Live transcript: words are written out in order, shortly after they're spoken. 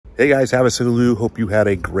Hey guys, HavasuLew. Hope you had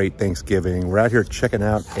a great Thanksgiving. We're out here checking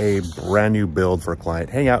out a brand new build for a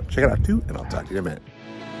client. Hang out, check it out too, and I'll talk to you in a minute.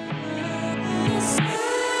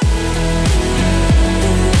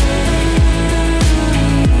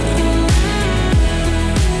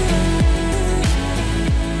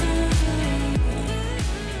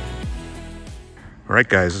 All right,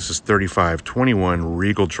 guys, this is 3521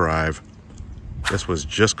 Regal Drive. This was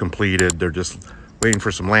just completed. They're just waiting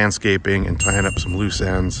for some landscaping and tying up some loose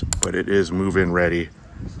ends, but it is move-in ready.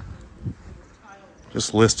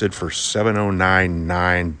 Just listed for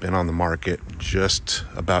 $709,900. Been on the market just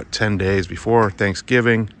about 10 days before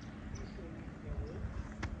Thanksgiving.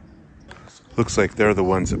 Looks like they're the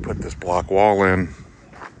ones that put this block wall in.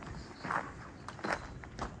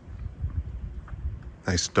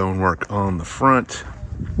 Nice stonework on the front.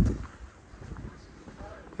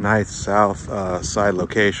 Nice south side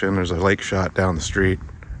location. There's a lake shot down the street.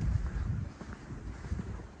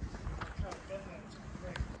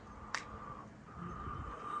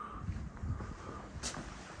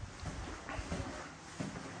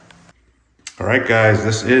 All right, guys,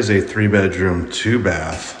 this is a 3-bedroom,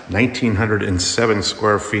 2-bath, 1,907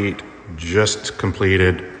 square feet, just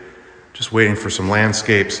completed. Just waiting for some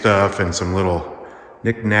landscape stuff and some little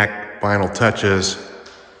knick-knack vinyl touches.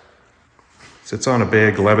 Sits on a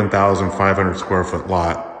big 11,500 square foot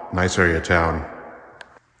lot. Nice area of town.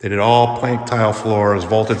 They did all plank tile floors,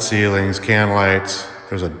 vaulted ceilings, can lights.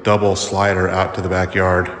 There's a double slider out to the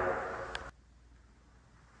backyard.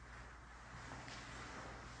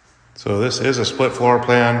 So this is a split floor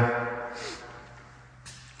plan.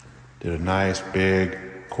 Did a nice big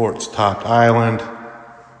quartz topped island.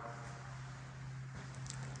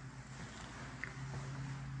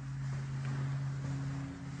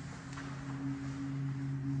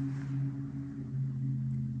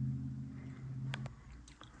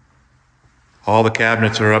 All the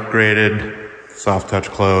cabinets are upgraded, soft touch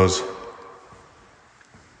close.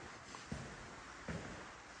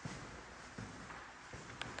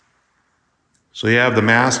 So you have the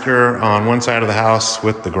master on one side of the house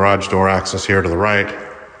with the garage door access here to the right.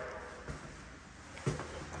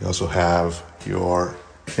 You also have your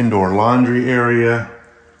indoor laundry area.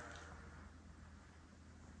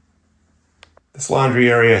 This laundry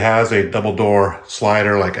area has a double door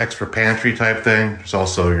slider, like extra pantry type thing. There's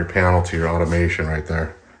also your panel to your automation right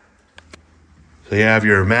there. So you have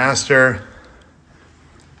your master.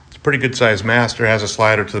 It's a pretty good sized master, has a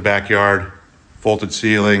slider to the backyard, vaulted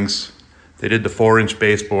ceilings. They did the 4-inch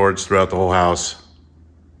baseboards throughout the whole house.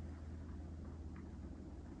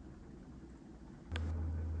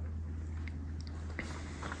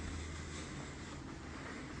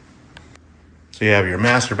 So you have your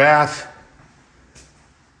master bath.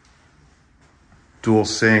 Dual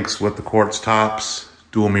sinks with the quartz tops,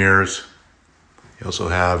 dual mirrors. You also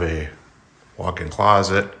have a walk-in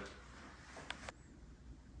closet.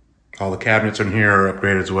 All the cabinets in here are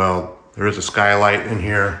upgraded as well. There is a skylight in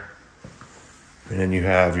here. And then you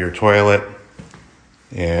have your toilet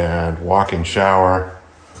and walk-in shower.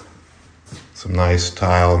 Some nice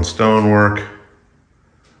tile and stonework.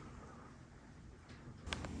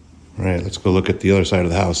 All right, let's go look at the other side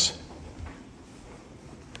of the house.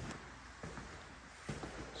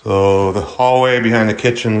 So the hallway behind the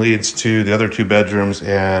kitchen leads to the other 2 bedrooms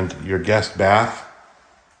and your guest bath.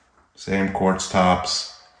 Same quartz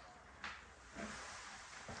tops.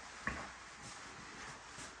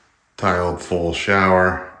 Tiled full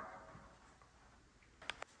shower.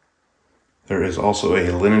 There is also a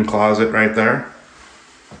linen closet right there.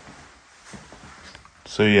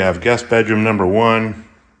 So you have guest bedroom number 1.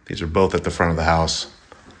 These are both at the front of the house.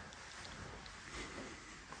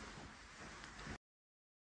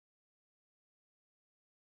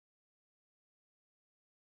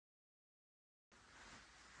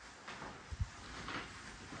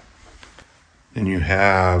 Then you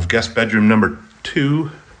have guest bedroom number 2.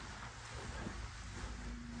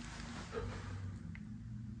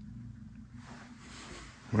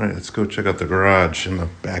 All right, let's go check out the garage and the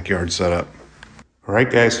backyard setup. All right,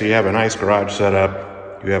 guys, so you have a nice garage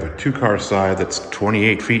setup. You have a 2-car side that's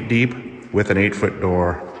 28 feet deep with an 8-foot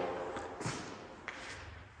door.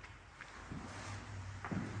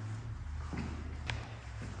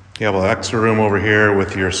 You have an extra room over here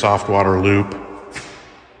with your soft water loop,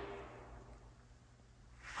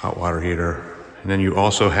 hot water heater. And then you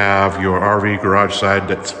also have your RV garage side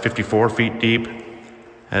that's 54 feet deep,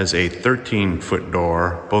 has a 13-foot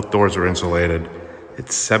door. Both doors are insulated.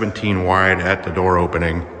 It's 17 wide at the door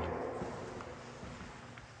opening.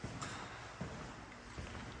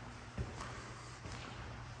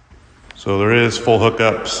 So there is full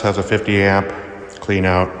hookups, has a 50 amp clean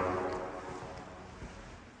out.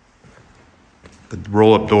 The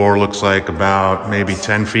roll-up door looks like about maybe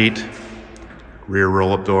 10 feet. Rear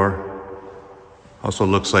roll-up door. Also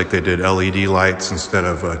looks like they did LED lights instead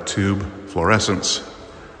of tube fluorescence.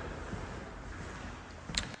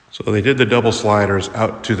 So they did the double sliders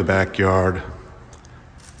out to the backyard.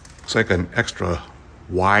 Looks like an extra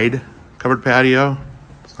wide covered patio.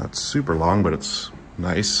 It's not super long, but it's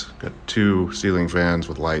nice. Got 2 ceiling fans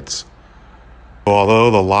with lights.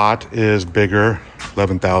 Although the lot is bigger,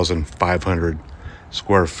 11,500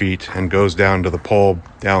 square feet, and goes down to the pole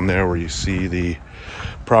down there where you see the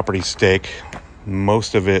property stake,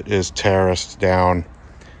 most of it is terraced down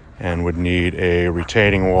and would need a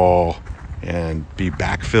retaining wall and be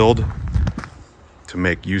backfilled to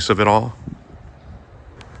make use of it all.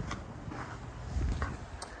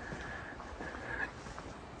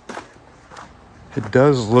 It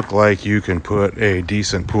does look like you can put a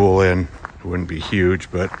decent pool in. It wouldn't be huge,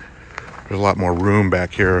 but there's a lot more room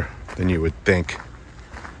back here than you would think.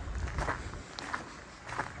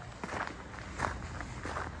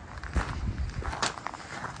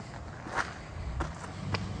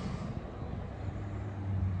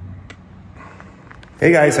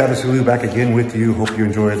 Hey guys, HavasuLew back again with you. Hope you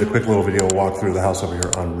enjoyed the quick little video walk through the house over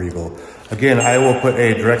here on Regal. Again, I will put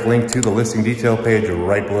a direct link to the listing detail page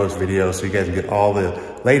right below this video so you guys can get all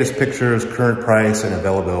the latest pictures, current price, and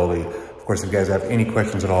availability. Of course, if you guys have any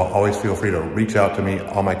questions at all, always feel free to reach out to me.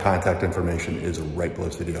 All my contact information is right below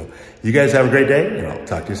this video. You guys have a great day, and I'll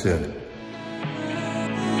talk to you soon.